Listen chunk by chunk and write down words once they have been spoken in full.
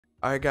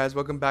Alright guys,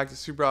 welcome back to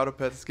Super Auto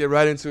Pets. Let's get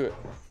right into it.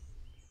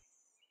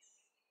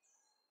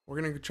 We're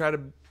gonna try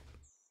to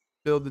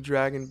build the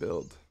dragon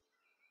build.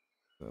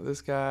 So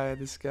this guy,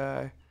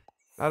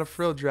 not a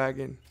frill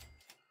dragon,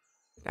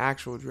 an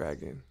actual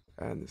dragon,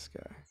 and this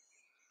guy.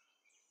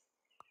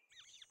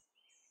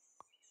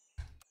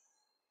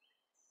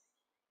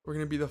 We're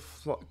gonna be the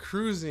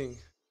cruising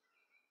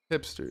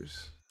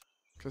hipsters,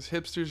 because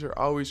hipsters are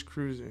always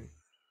cruising.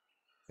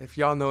 If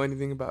y'all know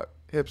anything about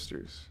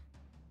hipsters.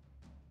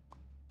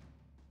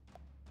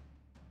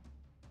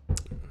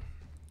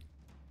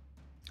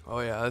 Oh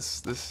yeah,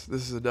 this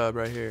is a dub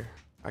right here.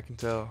 I can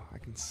tell. I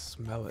can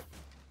smell it.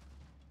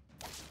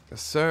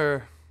 Yes,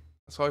 sir.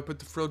 That's why I put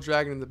the frill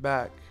dragon in the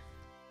back.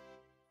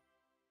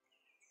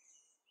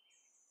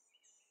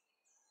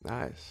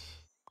 Nice.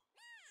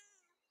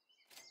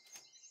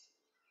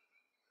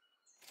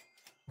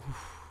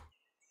 Oof.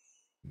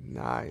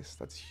 Nice.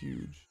 That's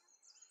huge.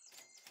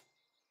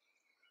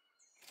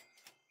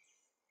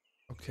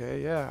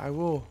 Okay, yeah, I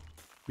will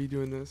be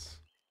doing this.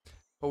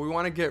 But we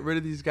want to get rid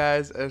of these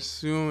guys as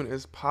soon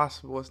as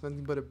possible. It's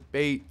nothing but a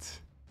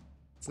bait.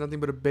 It's nothing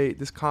but a bait.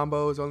 This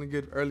combo is only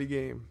good early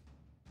game.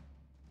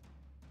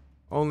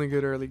 Only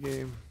good early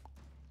game.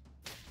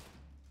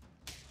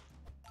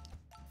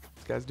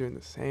 This guy's doing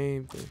the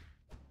same thing.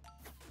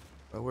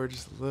 But we're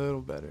just a little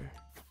better.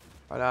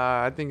 But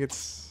I think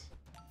it's...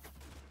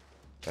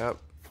 Yep.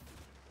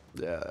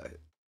 Yeah.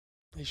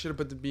 He should have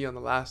put the B on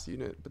the last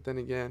unit. But then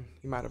again,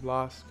 he might have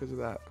lost because of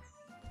that.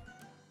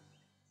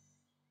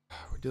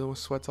 We're dealing with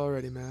sweats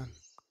already, man.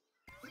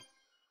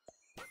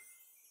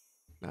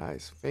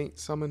 Nice. Faint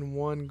summon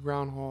one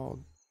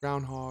groundhog.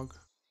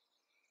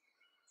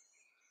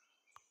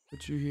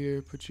 Put you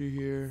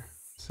here.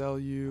 Sell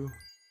you.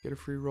 Get a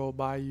free roll,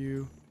 buy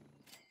you.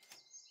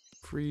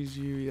 Freeze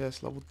you,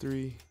 yes, level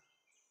 3.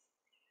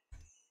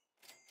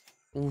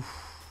 Oof.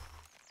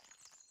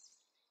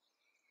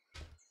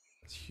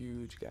 That's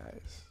huge,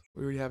 guys.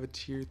 We already have a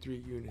tier 3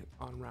 unit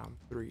on round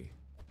 3.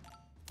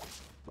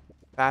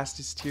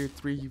 Fastest tier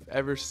 3 you've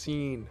ever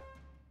seen.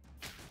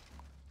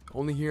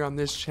 Only here on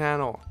this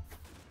channel.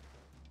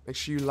 Make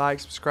sure you like,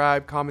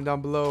 subscribe, comment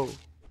down below.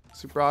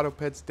 Super Auto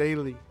Pets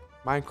Daily.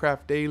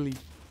 Minecraft Daily.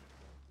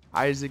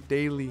 Isaac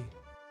Daily.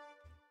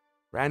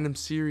 Random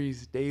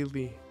Series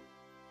Daily.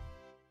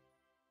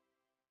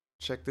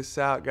 Check this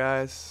out,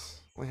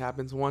 guys. Only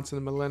happens once in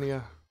a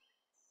millennia.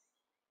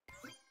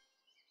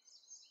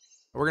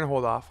 We're gonna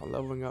hold off on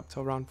leveling up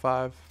till round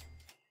 5.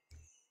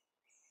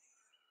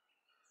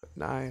 But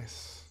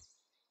nice.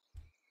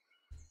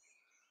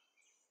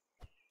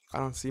 I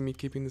don't see me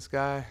keeping this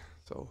guy,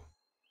 so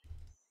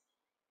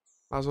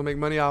might as well make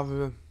money off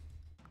of him.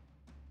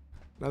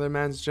 Another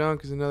man's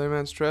junk is another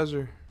man's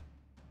treasure.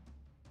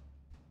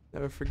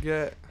 Never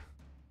forget.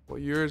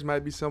 What yours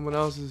might be someone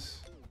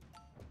else's.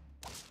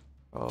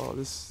 Oh,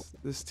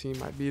 this team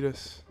might beat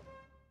us.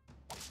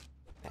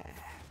 Nah.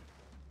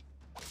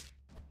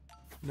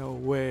 No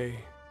way.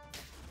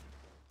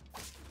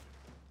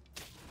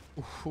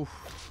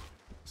 Oof.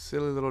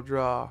 Silly little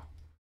draw.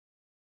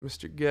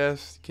 Mr.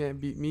 Guest, you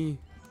can't beat me.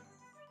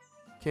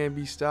 Can't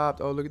be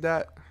stopped. Oh, look at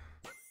that.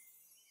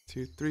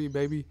 Tier 3,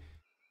 baby.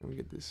 Let me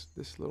get this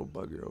little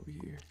bugger over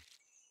here.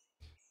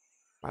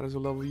 Might as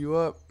well level you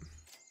up.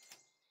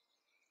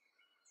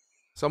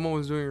 Someone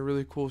was doing a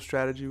really cool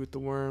strategy with the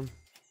worm.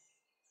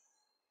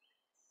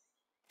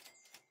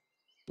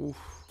 Oof.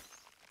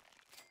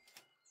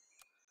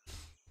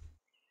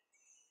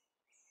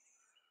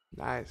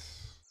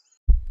 Nice.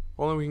 If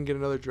only we can get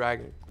another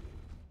dragon.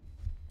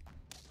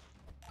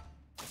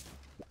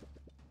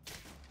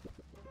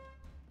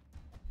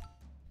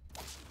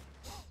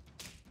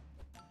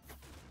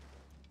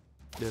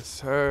 Yes,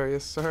 sir.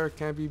 Yes, sir.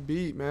 Can't be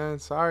beat, man.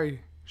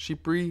 Sorry.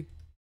 Sheepree.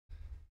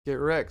 Get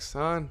wrecked,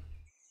 son.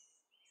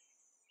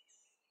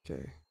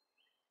 Okay.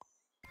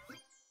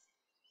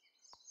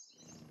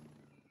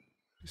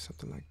 Do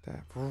something like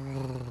that. Did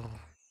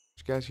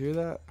you guys hear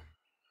that?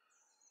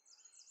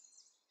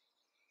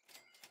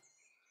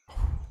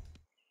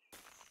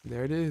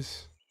 There it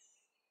is.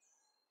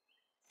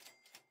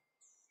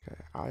 Okay.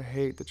 I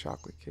hate the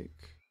chocolate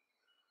cake.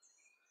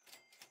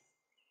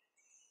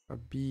 A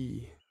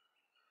B.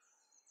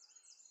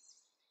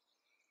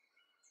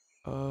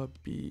 A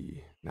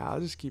B. Nah,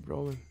 I'll just keep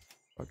rolling.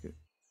 Fuck it.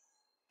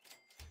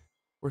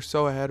 We're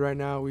so ahead right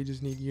now. We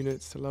just need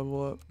units to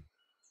level up.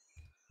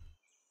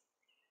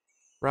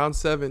 Round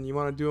 7. You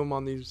want to do them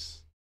on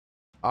these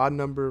odd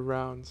number of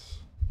rounds.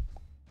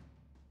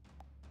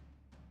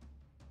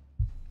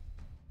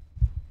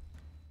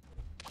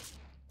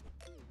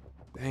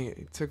 Dang it.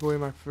 He took away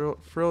my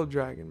frill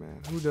dragon, man.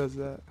 Who does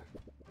that?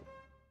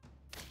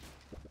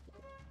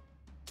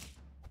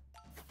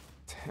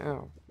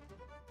 Damn.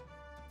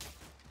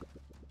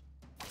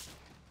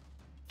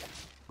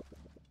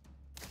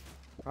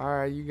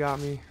 Alright, you got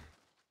me.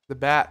 The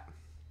bat.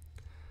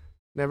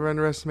 Never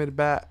underestimate a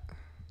bat.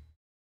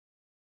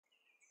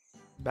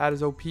 Bat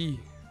is OP.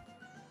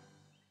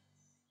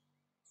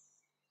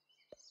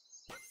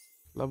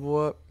 Level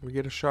up. We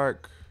get a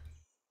shark.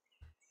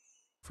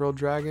 Frill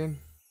dragon.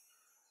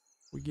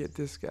 we get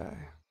this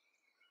guy.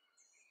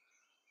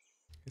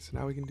 Okay, so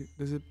now we can do,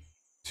 is it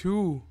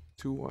 2,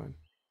 2, 1?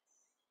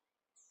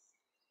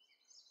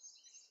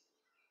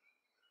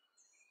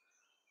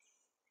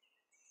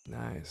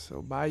 Nice.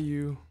 So buy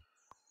you,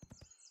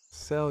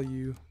 sell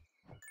you,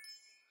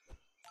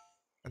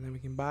 and then we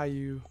can buy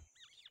you,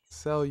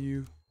 sell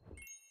you,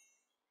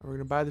 and we're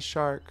gonna buy the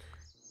shark,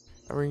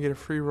 and we're gonna get a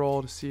free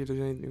roll to see if there's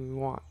anything we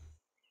want.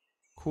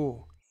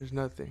 Cool. There's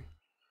nothing.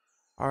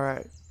 All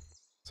right.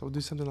 So we'll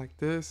do something like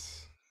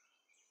this.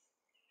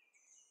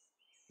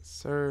 Yes,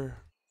 sir.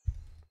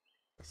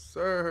 Yes,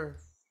 sir.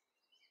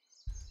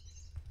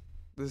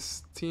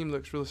 This team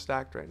looks real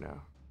stacked right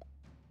now.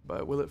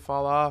 But will it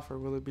fall off or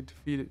will it be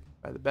defeated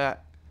by the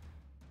bat?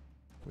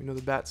 We know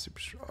the bat's super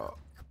strong.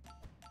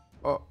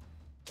 Oh.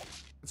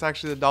 It's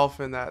actually the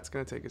dolphin that's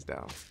going to take us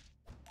down.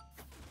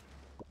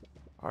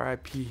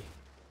 R.I.P.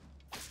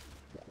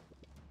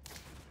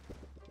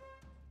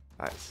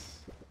 Nice.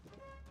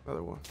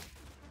 Another one.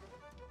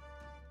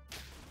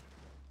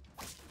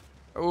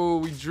 Oh,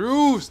 we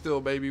drew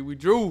still, baby. We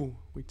drew.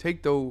 We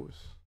take those.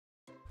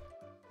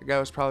 The guy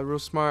was probably real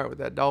smart with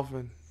that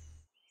dolphin.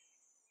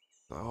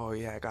 Oh,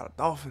 yeah, I got a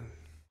dolphin.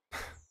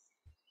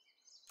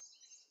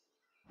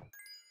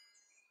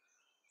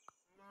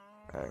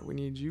 Alright, we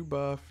need you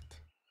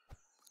buffed.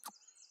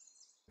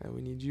 And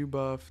we need you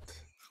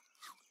buffed.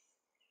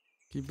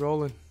 Keep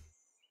rolling.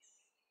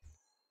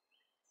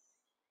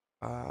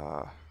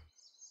 I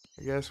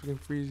guess we can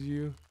freeze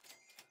you.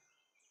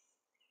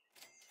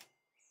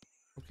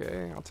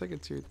 Okay, I'll take a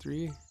tier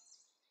 3.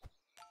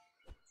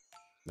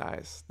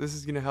 Nice. This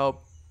is going to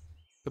help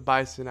the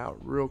bison out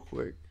real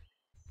quick.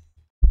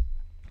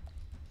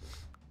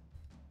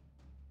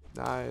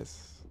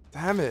 Nice.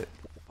 Damn it.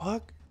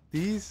 Fuck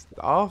these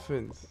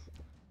dolphins.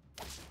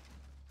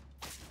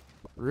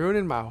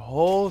 Ruining my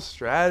whole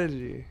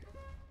strategy.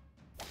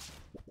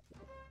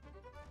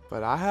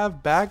 But I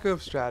have backup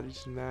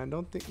strategy, man.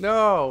 Don't think.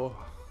 No.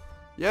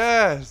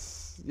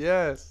 Yes.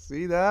 Yes.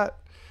 See that?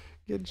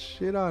 Get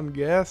shit on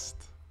guest.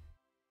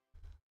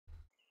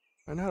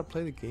 I know how to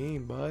play the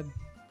game, bud.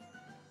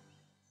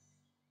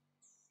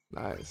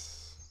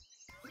 Nice.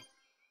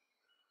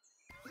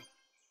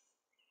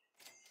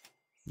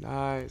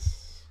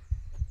 Nice.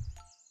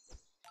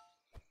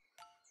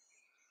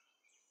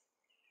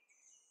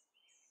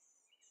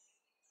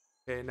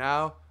 Okay,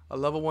 now a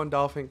level 1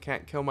 dolphin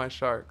can't kill my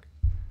shark.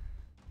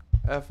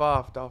 F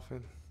off,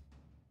 dolphin.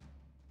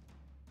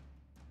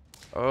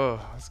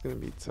 Oh, it's gonna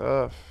be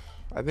tough.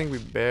 I think we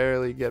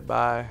barely get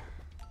by.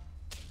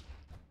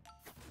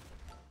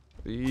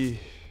 Eee.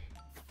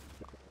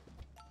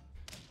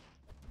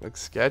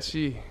 Looks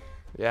sketchy.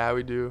 Yeah,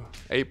 we do.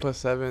 8 plus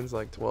 7 is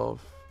like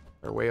 12.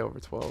 Or way over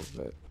 12,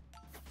 but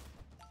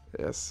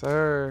yes,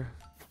 sir.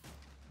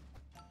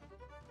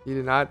 You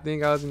did not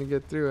think I was gonna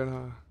get through it,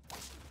 huh?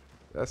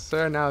 Yes,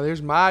 sir. Now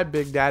there's my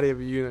big daddy of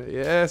a unit.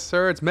 Yes,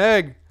 sir. It's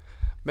Meg.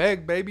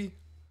 Meg, baby.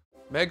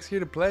 Meg's here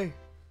to play.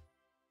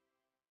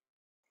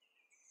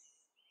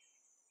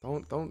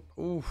 Don't.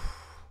 Oof.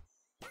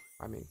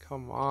 I mean,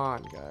 come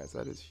on, guys.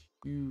 That is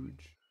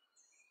huge.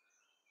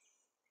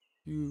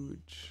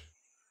 Huge.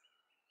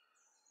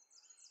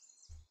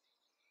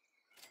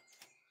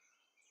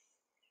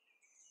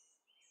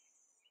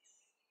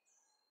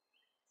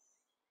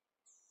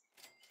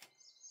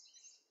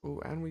 Oh,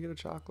 and we get a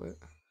chocolate.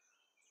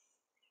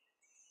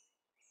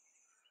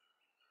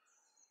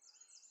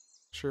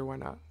 Sure, why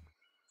not?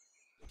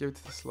 Give it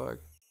to the slug.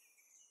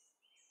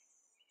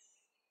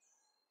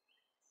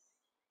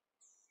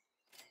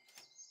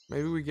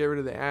 Maybe we get rid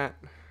of the ant.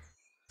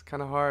 It's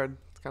kind of hard.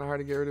 It's kind of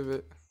hard to get rid of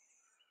it.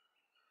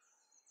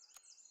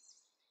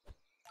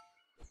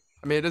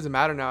 I mean, it doesn't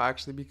matter now,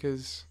 actually,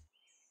 because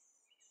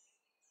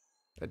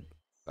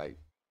like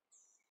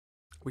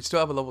we still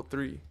have a level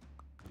 3.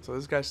 So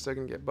this guy's still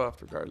gonna get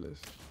buffed regardless.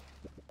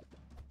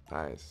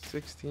 Nice.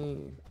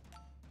 16.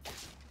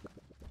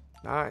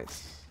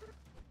 Nice.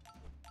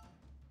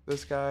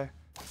 This guy.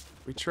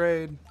 We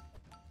trade.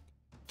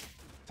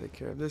 Take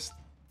care of this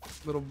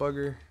little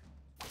bugger.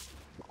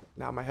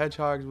 Now my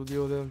hedgehogs will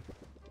deal with him.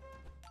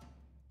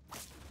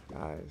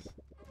 Nice.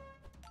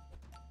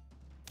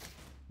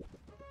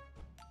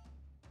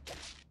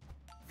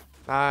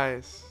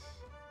 Nice.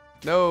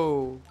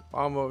 No.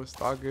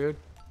 Almost. All good.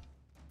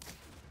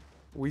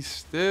 We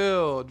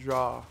still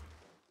draw.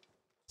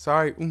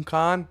 Sorry,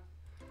 Unkan.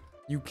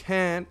 You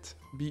can't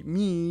beat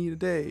me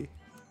today.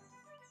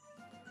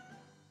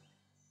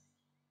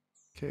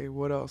 Okay,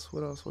 what else?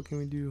 What else? What can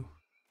we do?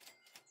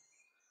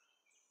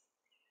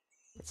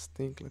 Let's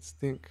think. Let's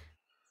think.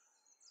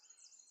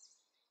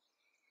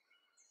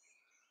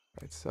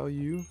 Right, sell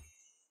you.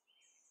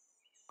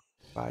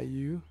 Buy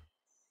you.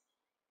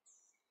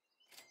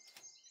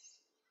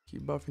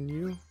 Keep buffing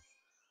you.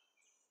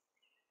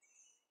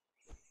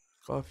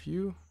 Buff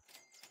you.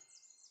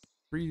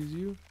 Freeze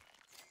you.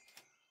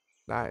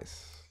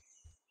 Nice.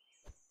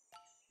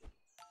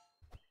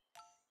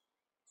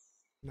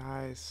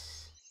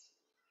 Nice.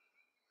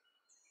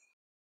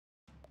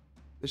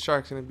 The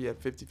shark's gonna be at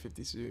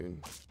 50-50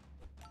 soon.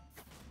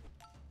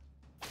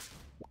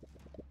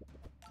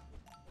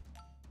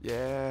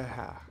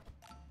 Yeah.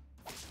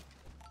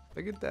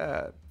 Look at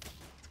that.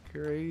 It's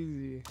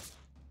crazy.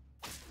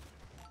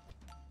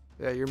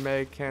 Yeah, your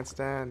Meg can't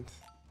stand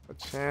a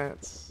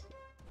chance.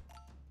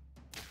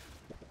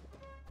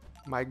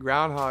 My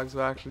groundhogs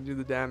will actually do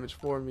the damage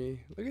for me.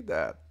 Look at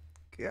that.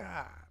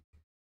 God.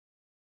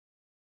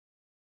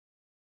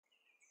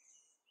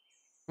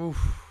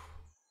 Oof.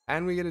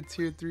 And we get a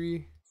tier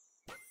 3.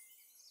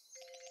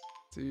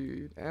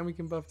 Dude, and we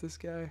can buff this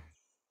guy.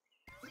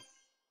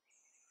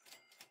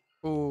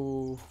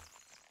 Oh,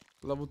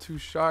 level 2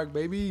 shark,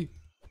 baby.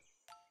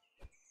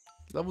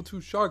 Level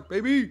 2 shark,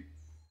 baby.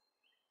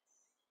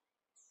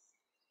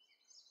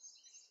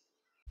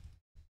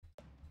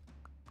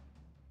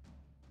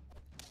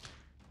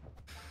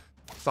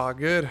 It's all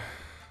good.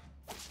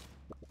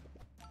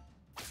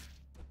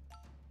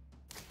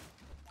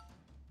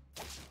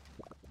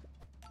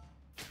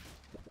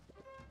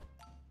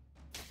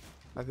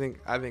 I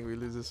think we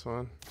lose this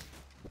one.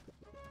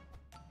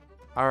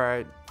 All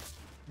right.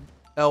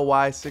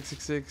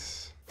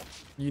 LY666.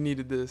 You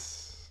needed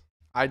this.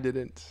 I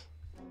didn't.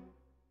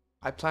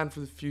 I planned for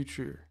the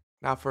future.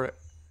 Not for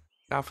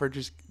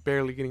just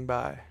barely getting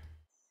by.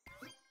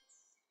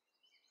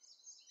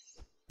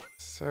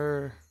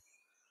 Sir.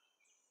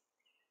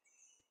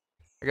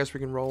 I guess we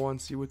can roll one,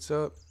 see what's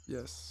up.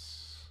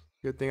 Yes.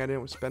 Good thing I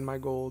didn't spend my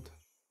gold.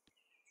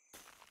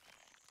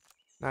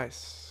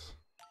 Nice.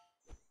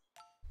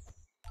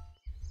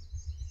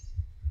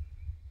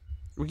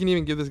 We can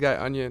even give this guy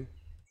onion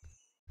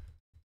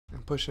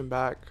and push him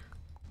back.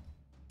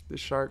 This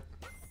shark.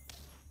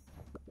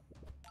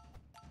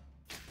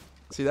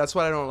 See, that's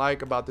what I don't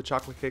like about the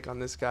chocolate cake on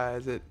this guy,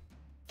 is it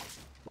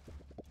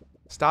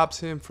stops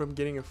him from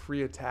getting a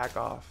free attack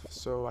off.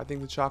 So I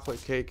think the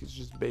chocolate cake is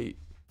just bait.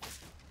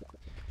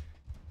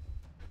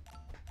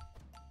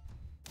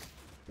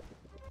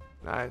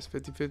 Nice,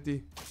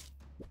 50-50.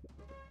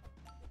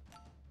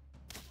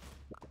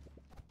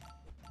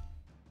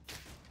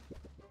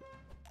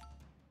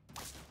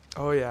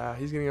 Oh yeah,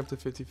 he's getting up to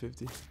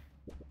 50-50.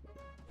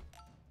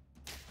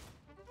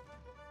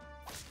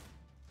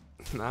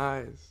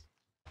 Nice.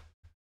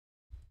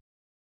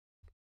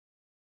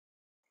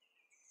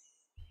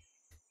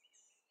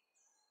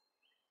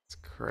 It's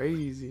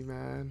crazy,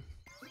 man.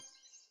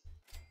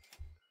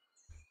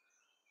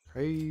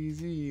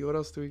 Crazy. What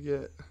else do we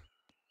get?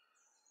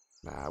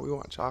 Nah, we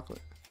want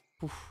chocolate.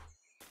 Oof.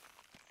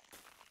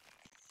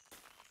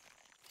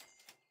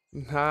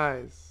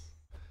 Nice.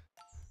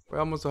 We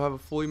almost have a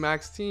fully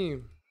maxed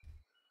team.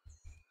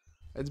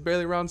 It's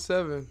barely round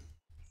 7.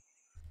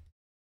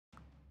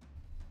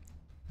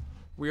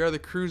 We are the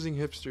cruising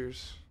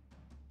hipsters.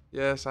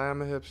 Yes, I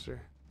am a hipster.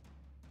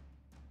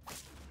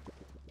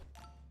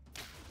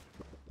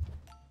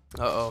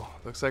 Uh-oh.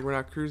 Looks like we're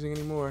not cruising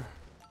anymore.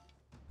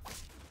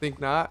 Think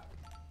not.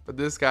 But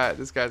this guy's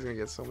gonna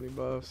get so many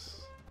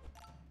buffs.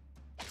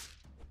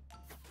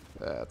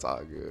 That's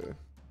all good.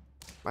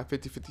 My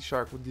 50-50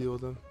 shark will deal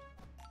with him.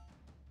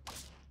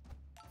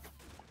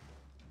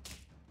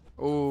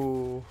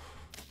 Oh.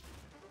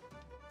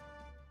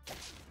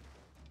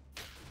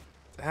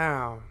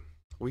 Damn.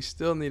 We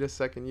still need a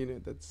second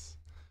unit.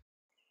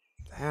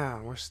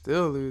 Damn, we're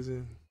still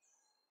losing.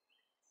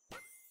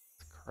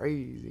 It's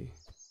crazy.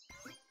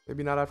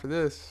 Maybe not after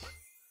this.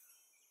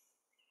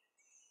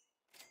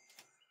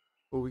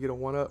 Oh, we get a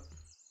 1-up.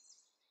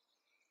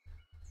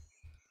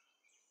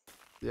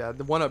 Yeah,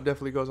 the 1-up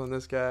definitely goes on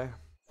this guy.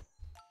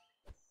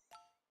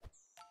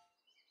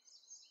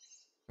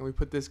 And we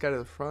put this guy to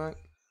the front.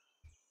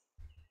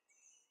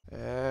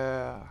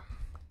 Yeah.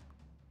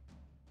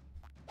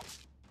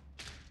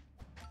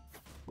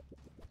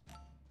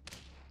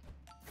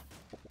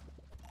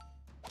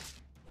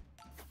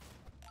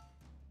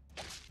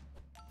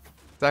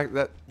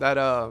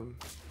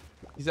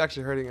 He's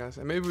actually hurting us.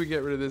 And maybe we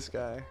get rid of this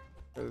guy,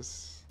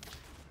 because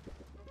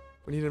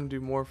we need him to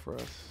do more for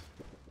us.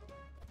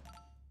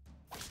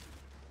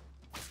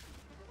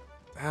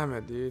 Damn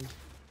it, dude.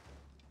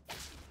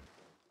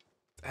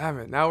 Damn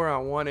it. Now we're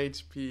on 1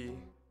 HP.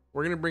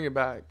 We're gonna bring it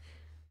back.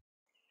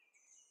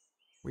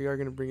 We are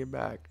gonna bring it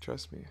back.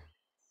 Trust me.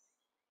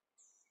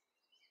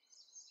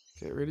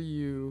 Get rid of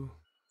you.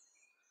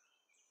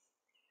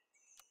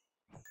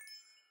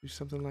 Do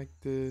something like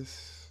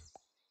this.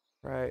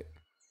 Right.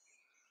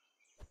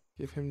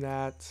 Give him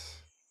that.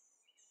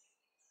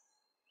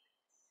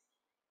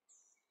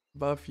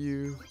 Buff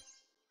you.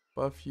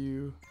 Buff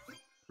you.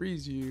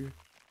 Freeze you.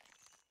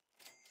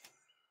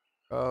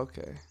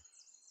 Okay.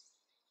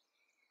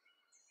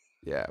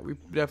 Yeah, we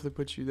definitely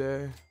put you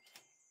there.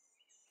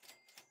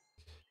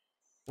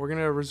 We're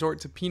gonna resort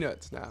to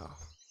peanuts now.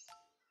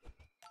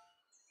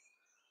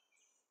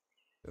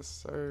 Yes,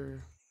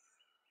 sir.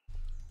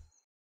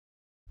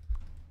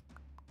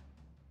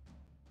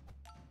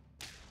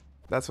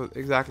 That's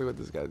exactly what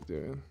this guy's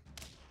doing.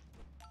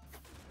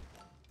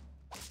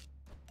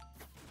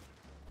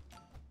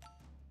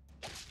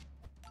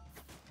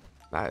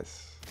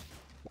 Nice.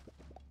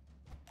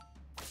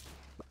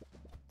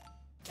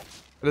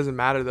 It doesn't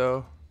matter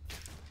though.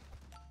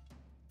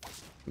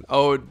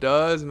 Oh, it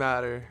does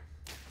matter.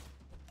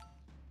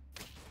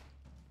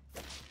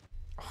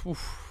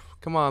 Oof.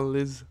 Come on,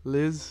 Liz.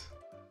 Liz.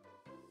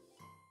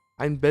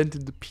 I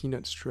invented the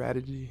peanut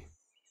strategy.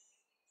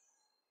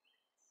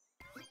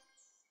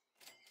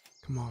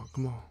 Come on,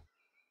 come on.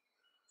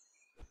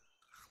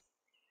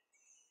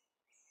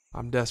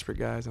 I'm desperate,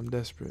 guys. I'm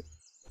desperate.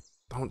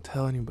 Don't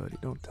tell anybody.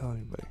 Don't tell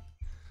anybody.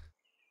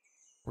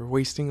 We're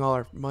wasting all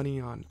our money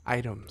on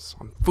items,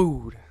 on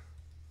food.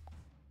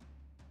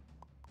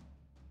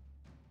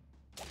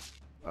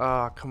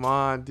 Ah, oh, come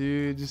on,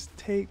 dude. Just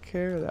take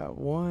care of that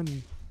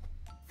one.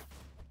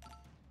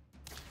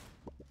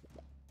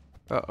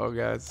 Uh-oh,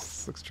 guys.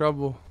 This looks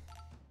trouble.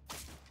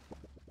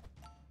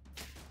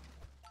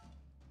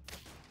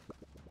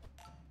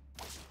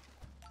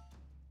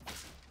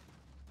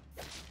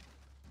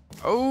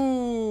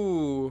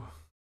 Oh!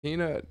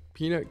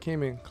 Peanut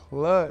came in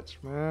clutch,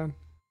 man.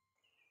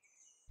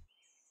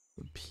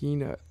 The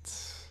peanut.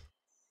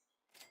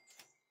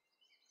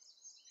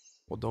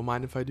 Well, don't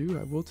mind if I do.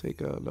 I will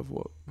take a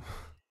level up.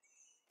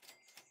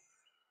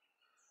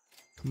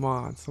 Come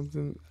on,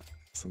 something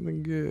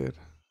good.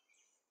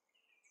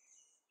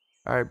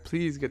 All right,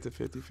 please get to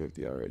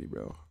 50-50 already,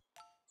 bro.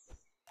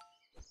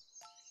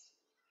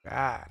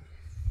 God.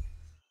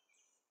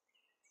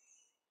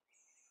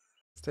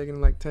 It's taking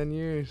like 10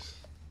 years.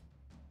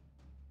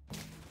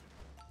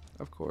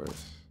 Of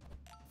course.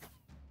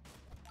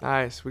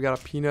 Nice. We got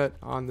a peanut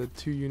on the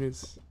 2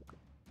 units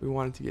we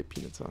wanted to get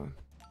peanuts on.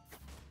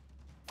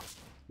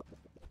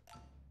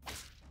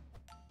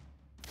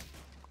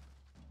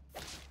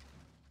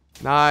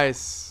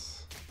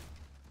 Nice.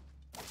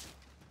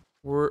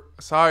 We're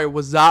sorry,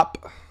 was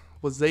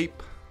Zape.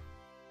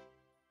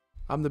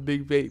 I'm the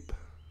big vape.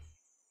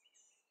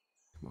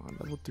 Come on,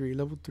 level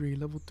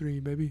 3,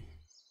 baby.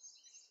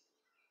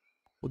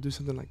 We'll do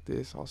something like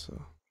this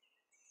also.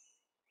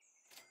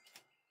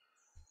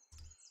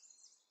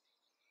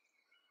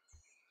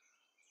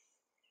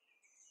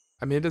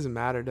 I mean, it doesn't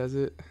matter, does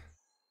it?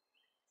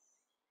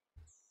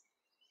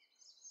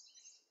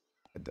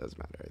 It does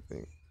matter, I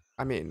think.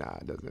 I mean, nah,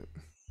 it doesn't.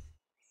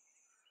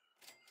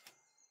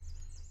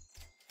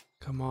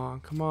 Come on,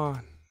 come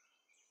on.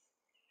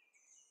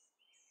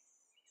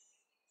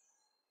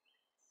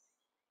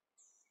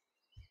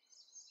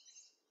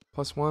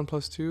 +1,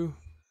 +2,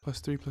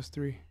 +3,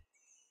 +3.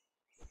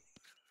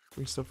 We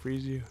can still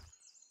freeze you.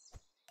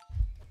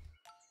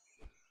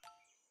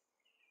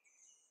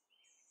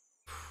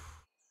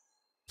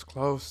 It's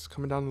close.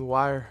 Coming down the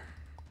wire.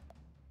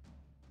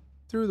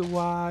 Through the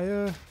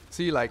wire.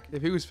 See, like,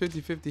 if he was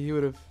 50-50, he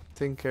would have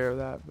taken care of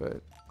that,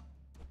 but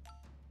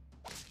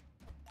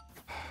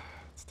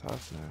it's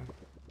tough, man.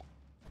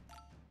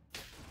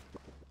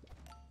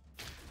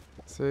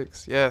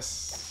 6.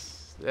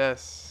 Yes.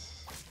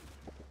 Yes.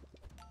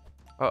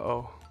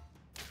 Uh-oh.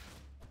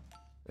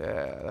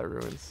 Yeah, that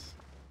ruins.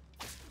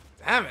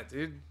 Damn it,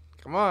 dude.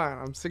 Come on.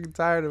 I'm sick and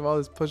tired of all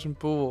this push and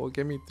pull.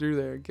 Get me through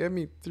there. Get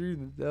me through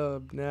the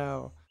dub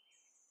now.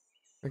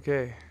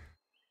 Okay.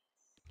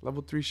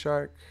 Level 3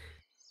 shark.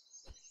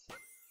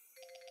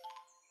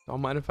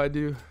 Don't mind if I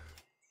do.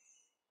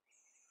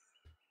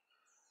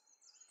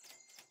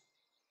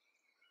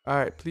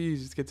 Alright,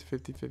 please just get to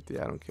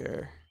 50-50. I don't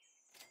care.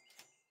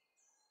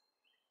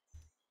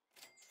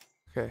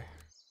 Okay.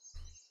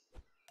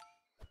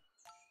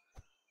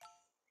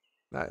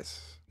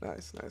 Nice.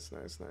 Nice, nice,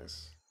 nice,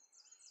 nice.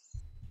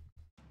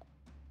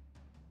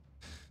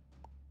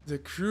 The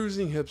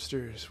cruising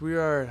hipsters. We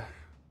are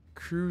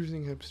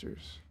cruising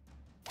hipsters.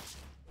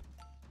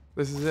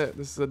 This is it.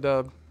 This is a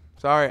dub.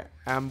 Sorry,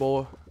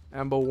 Ambo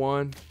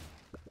 1.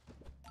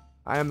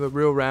 I am the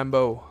real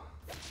Rambo.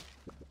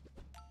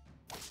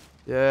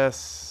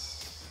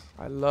 Yes.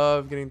 I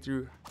love getting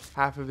through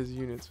half of his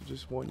units with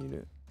just 1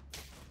 unit.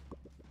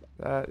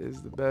 That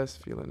is the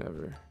best feeling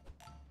ever.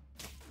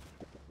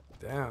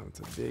 Damn, it's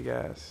a big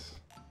ass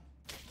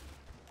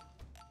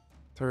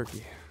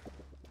turkey.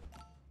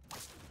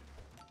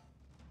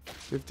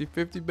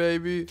 50-50,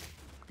 baby.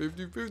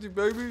 50-50,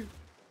 baby.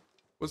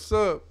 What's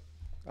up?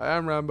 I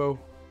am Rambo.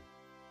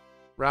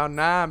 Round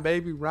 9,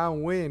 baby.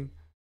 Round win.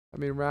 I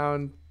mean,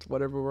 round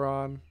whatever we're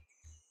on.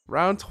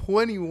 Round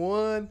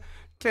 21.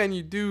 Can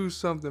you do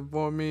something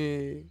for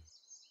me?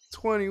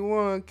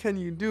 21. Can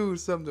you do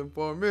something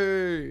for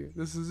me?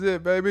 This is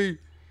it, baby.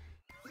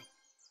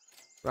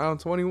 Round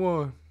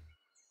 21.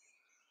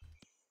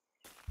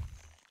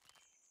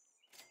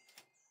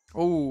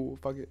 Oh,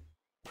 fuck it.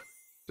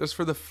 Just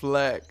for the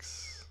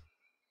flex.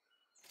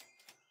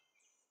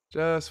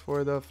 Just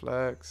for the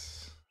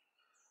flex.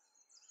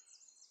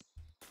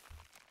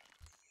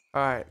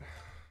 Alright.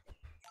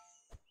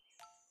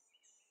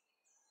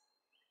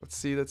 Let's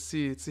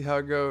see how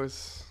it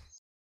goes.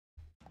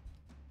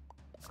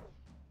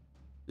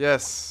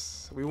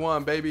 Yes, we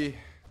won, baby.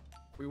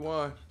 We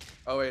won.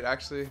 Oh wait,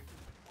 actually,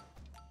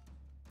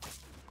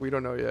 we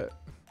don't know yet.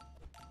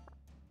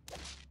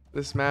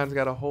 This man's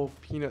got a whole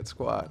peanut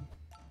squad.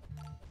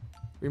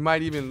 We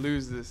might even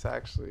lose this,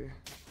 actually.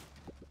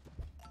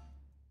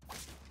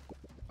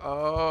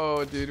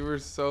 Oh, dude, we're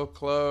so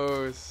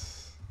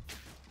close.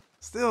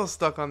 Still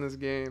stuck on this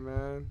game,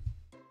 man.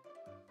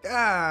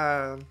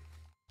 God.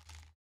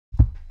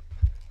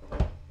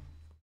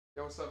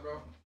 Yo, what's up, bro?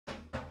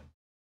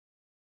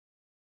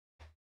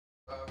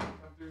 Come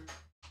through.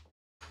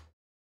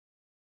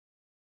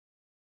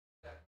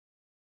 Yeah.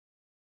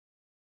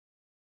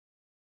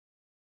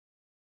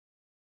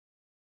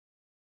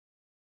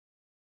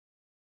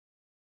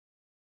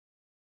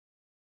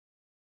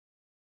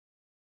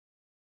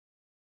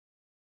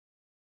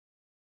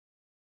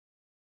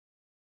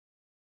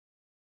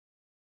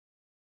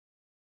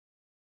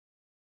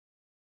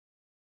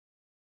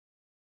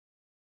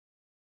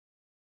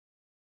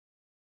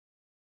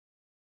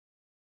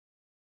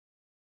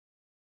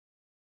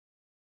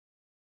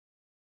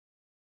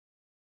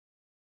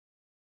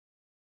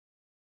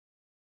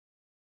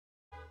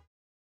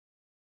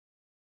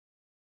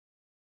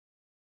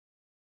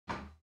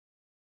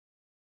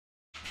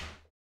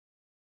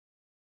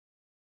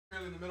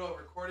 Currently in the middle of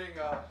recording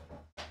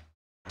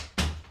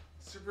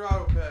Super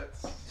Auto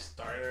Pets.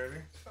 Started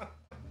already?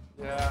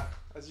 Yeah,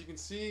 as you can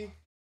see,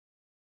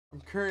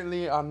 I'm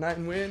currently on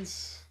 9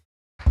 wins,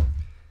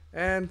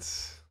 and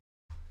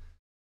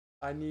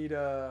I need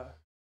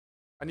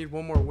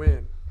one more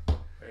win.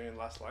 Are you in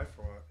last life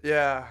or what?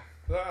 Yeah,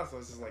 So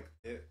it's just like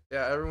it.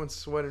 yeah, everyone's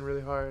sweating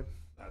really hard.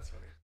 That's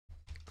funny.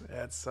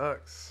 Yeah, it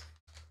sucks.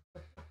 I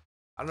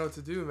don't know what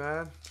to do,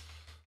 man.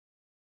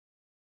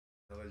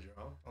 Another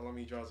draw? How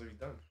many draws have you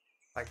done?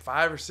 Like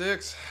 5 or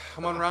 6.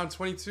 I'm on round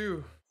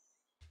 22.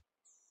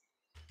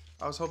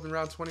 I was hoping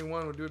round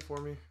 21 would do it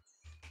for me.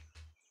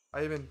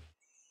 I even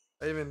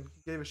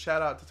gave a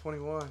shout out to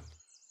 21.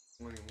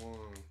 21.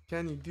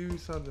 Can you do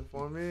something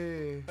for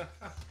me?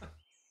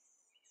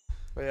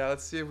 But yeah,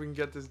 let's see if we can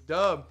get this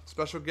dub.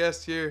 Special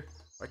guest here,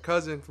 my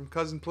cousin from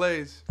Cousin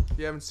Plays. If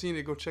you haven't seen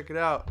it, go check it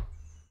out.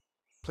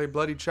 Play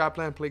Bloody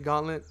Trapland, play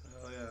Gauntlet.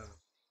 Oh yeah.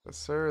 Yes,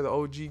 sir, the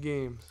OG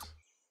games.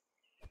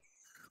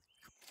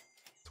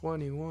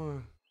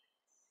 21.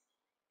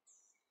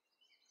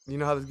 You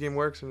know how this game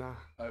works or not?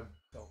 I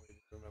don't even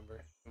remember.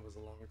 It was a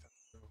long time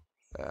ago.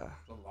 Yeah.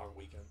 It was a long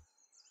weekend.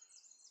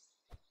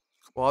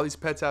 Well, all these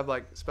pets have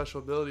like special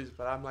abilities,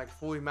 but I'm like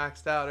fully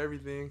maxed out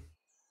everything.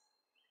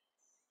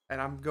 And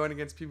I'm going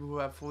against people who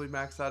have fully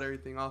maxed out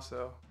everything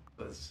also.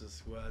 But it's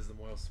just who has the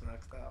most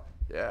maxed out.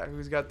 Yeah,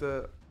 who's got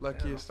the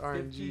luckiest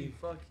RNG? 50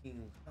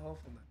 fucking health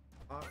on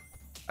that pot.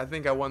 I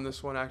think I won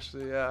this one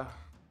actually, yeah.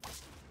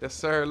 Yes,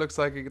 sir. It looks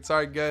like it.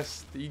 Sorry,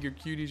 guys. The eager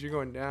cuties, you're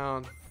going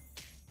down.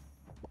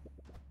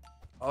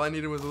 All I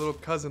needed was a little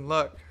cousin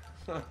luck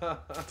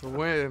to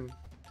win.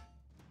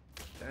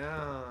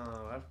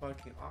 Damn, that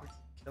fucking ox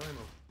is killing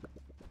him.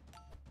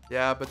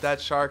 Yeah, but that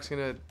shark's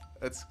gonna.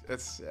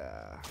 It's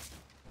yeah.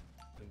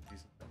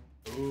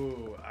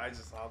 Ooh, I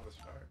just saw the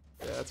shark.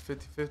 Yeah, it's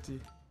 50-50.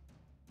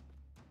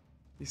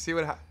 You see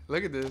what?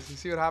 Look at this. You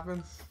see what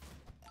happens?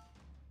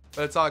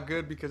 But it's all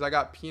good because I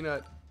got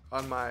Peanut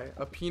on my.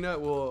 A Peanut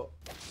will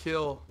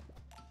kill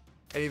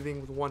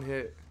anything with one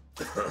hit.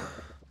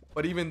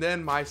 But even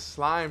then, my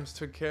slimes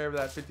took care of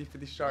that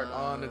 50-50 shark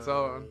on its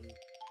own.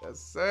 Yes,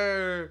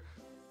 sir.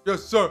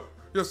 Yes, sir.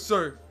 Yes,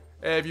 sir.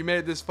 Hey, if you made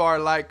it this far,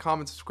 like,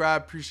 comment,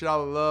 subscribe. Appreciate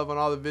all the love on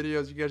all the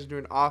videos. You guys are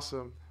doing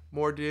awesome.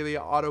 More daily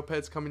auto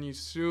pets coming to you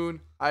soon.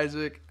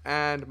 Isaac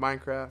and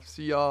Minecraft.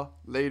 See y'all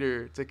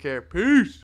later. Take care. Peace.